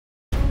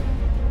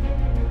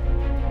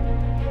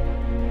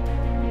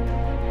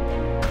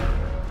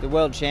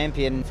world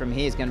champion from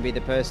here is going to be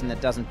the person that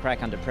doesn't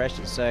crack under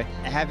pressure. So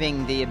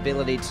having the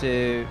ability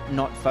to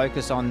not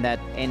focus on that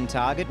end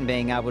target and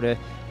being able to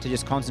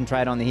just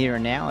concentrate on the here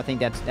and now, I think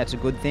that's a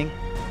good thing.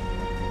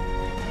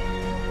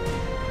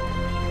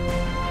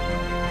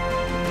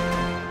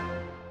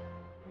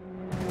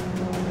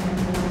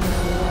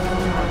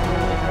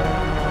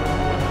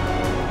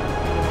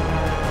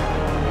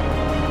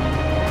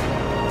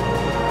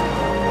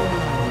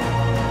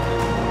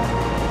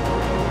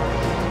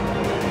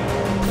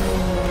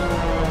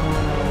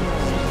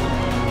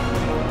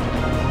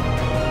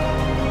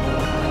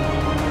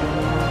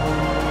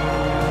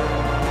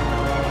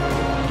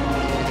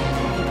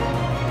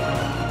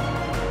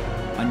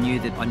 I knew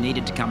that I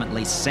needed to come at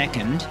least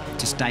second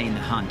to stay in the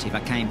hunt. If I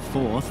came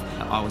fourth,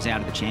 I was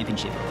out of the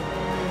championship.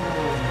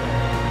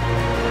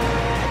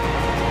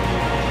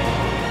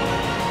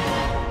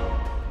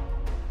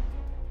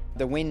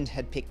 The wind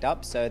had picked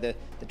up, so the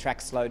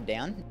track slowed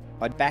down.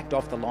 I backed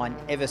off the line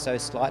ever so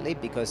slightly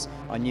because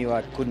I knew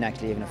I couldn't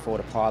actually even afford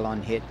a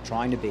pylon hit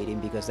trying to beat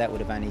him, because that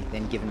would have only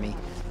then given me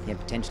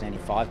potentially only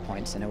 5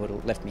 points, and it would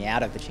have left me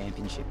out of the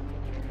championship.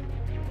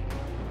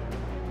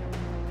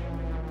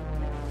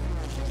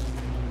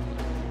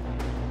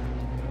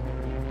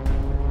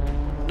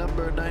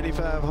 Number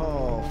 95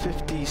 Hall,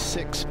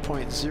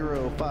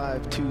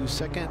 56.052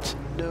 seconds,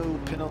 no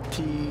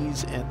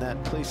penalties, and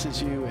that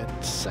places you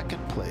in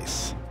second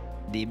place.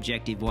 The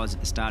objective was at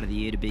the start of the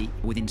year to be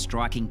within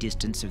striking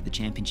distance of the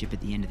championship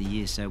at the end of the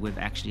year, so we've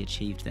actually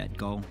achieved that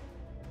goal.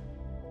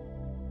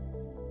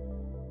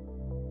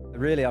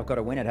 Really, I've got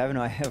to win it, haven't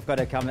I? I've got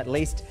to come at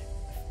least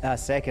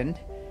second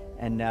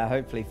and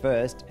hopefully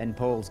first, and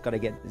Paul's got to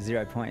get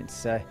 0 points.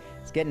 So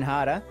it's getting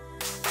harder.